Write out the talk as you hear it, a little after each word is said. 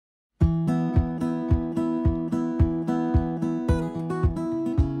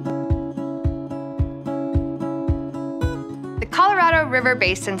Colorado River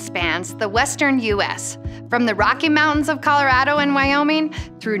Basin spans the western U.S., from the Rocky Mountains of Colorado and Wyoming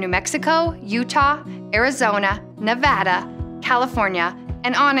through New Mexico, Utah, Arizona, Nevada, California,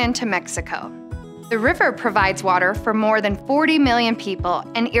 and on into Mexico. The river provides water for more than 40 million people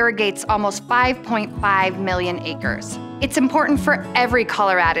and irrigates almost 5.5 million acres. It's important for every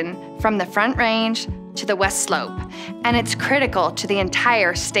Coloradan, from the Front Range to the West Slope, and it's critical to the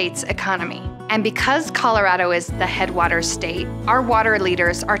entire state's economy. And because Colorado is the headwaters state, our water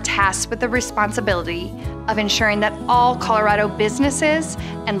leaders are tasked with the responsibility of ensuring that all Colorado businesses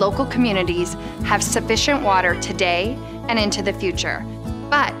and local communities have sufficient water today and into the future.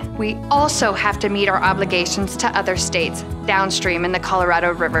 But we also have to meet our obligations to other states downstream in the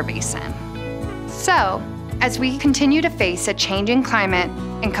Colorado River Basin. So, as we continue to face a changing climate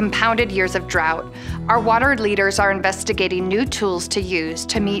and compounded years of drought, our water leaders are investigating new tools to use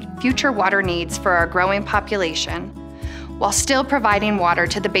to meet future water needs for our growing population, while still providing water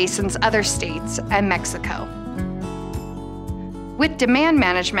to the basin's other states and Mexico. With demand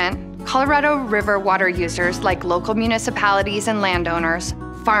management, Colorado River water users like local municipalities and landowners,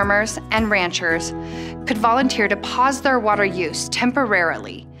 farmers, and ranchers could volunteer to pause their water use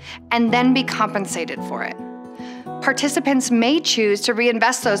temporarily and then be compensated for it. Participants may choose to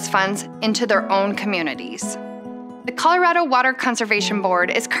reinvest those funds into their own communities. The Colorado Water Conservation Board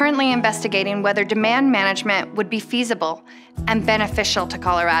is currently investigating whether demand management would be feasible and beneficial to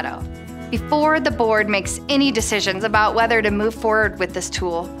Colorado. Before the board makes any decisions about whether to move forward with this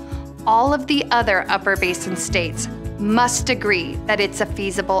tool, all of the other Upper Basin states must agree that it's a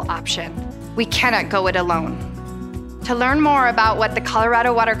feasible option. We cannot go it alone. To learn more about what the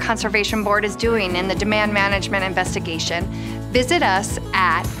Colorado Water Conservation Board is doing in the demand management investigation, visit us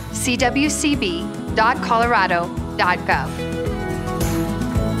at cwcb.colorado.gov.